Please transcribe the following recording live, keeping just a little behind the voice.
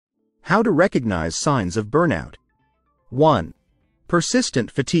How to recognize signs of burnout. 1. Persistent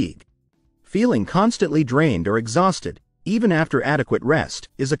fatigue. Feeling constantly drained or exhausted, even after adequate rest,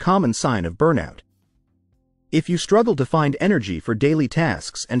 is a common sign of burnout. If you struggle to find energy for daily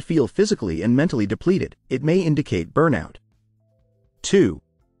tasks and feel physically and mentally depleted, it may indicate burnout. 2.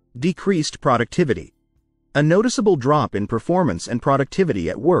 Decreased productivity. A noticeable drop in performance and productivity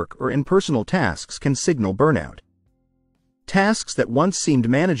at work or in personal tasks can signal burnout. Tasks that once seemed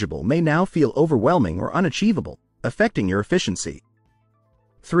manageable may now feel overwhelming or unachievable, affecting your efficiency.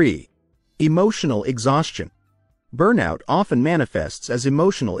 3. Emotional exhaustion. Burnout often manifests as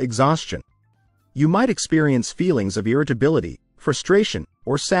emotional exhaustion. You might experience feelings of irritability, frustration,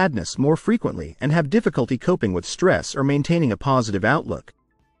 or sadness more frequently and have difficulty coping with stress or maintaining a positive outlook.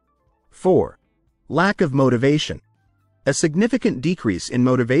 4. Lack of motivation. A significant decrease in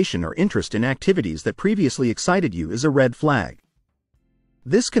motivation or interest in activities that previously excited you is a red flag.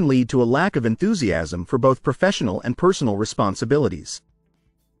 This can lead to a lack of enthusiasm for both professional and personal responsibilities.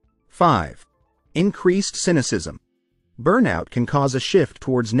 5. Increased cynicism. Burnout can cause a shift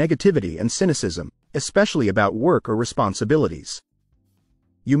towards negativity and cynicism, especially about work or responsibilities.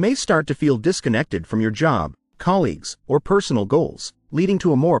 You may start to feel disconnected from your job, colleagues, or personal goals, leading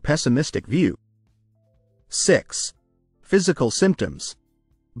to a more pessimistic view. 6. Physical symptoms.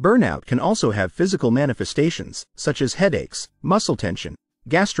 Burnout can also have physical manifestations, such as headaches, muscle tension,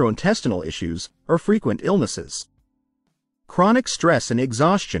 gastrointestinal issues, or frequent illnesses. Chronic stress and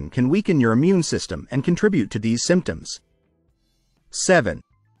exhaustion can weaken your immune system and contribute to these symptoms. 7.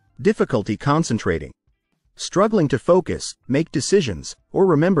 Difficulty concentrating. Struggling to focus, make decisions, or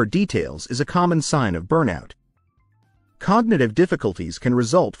remember details is a common sign of burnout. Cognitive difficulties can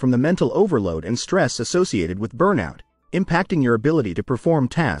result from the mental overload and stress associated with burnout, impacting your ability to perform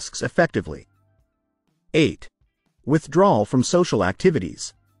tasks effectively. 8. Withdrawal from social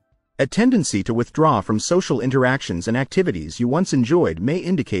activities. A tendency to withdraw from social interactions and activities you once enjoyed may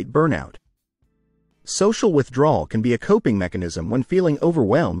indicate burnout. Social withdrawal can be a coping mechanism when feeling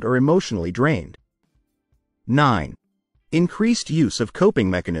overwhelmed or emotionally drained. 9. Increased use of coping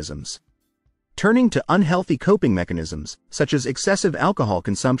mechanisms. Turning to unhealthy coping mechanisms, such as excessive alcohol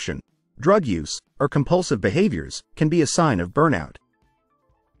consumption, drug use, or compulsive behaviors, can be a sign of burnout.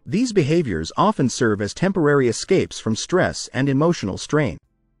 These behaviors often serve as temporary escapes from stress and emotional strain.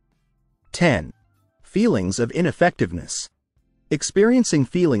 10. Feelings of ineffectiveness. Experiencing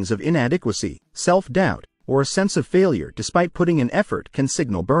feelings of inadequacy, self-doubt, or a sense of failure despite putting in effort can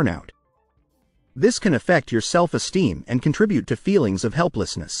signal burnout. This can affect your self-esteem and contribute to feelings of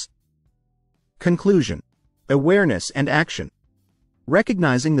helplessness. Conclusion. Awareness and action.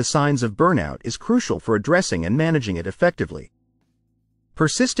 Recognizing the signs of burnout is crucial for addressing and managing it effectively.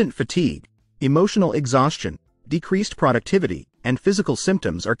 Persistent fatigue, emotional exhaustion, decreased productivity, and physical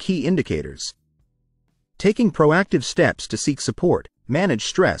symptoms are key indicators. Taking proactive steps to seek support, manage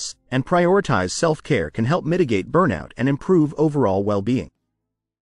stress, and prioritize self-care can help mitigate burnout and improve overall well-being.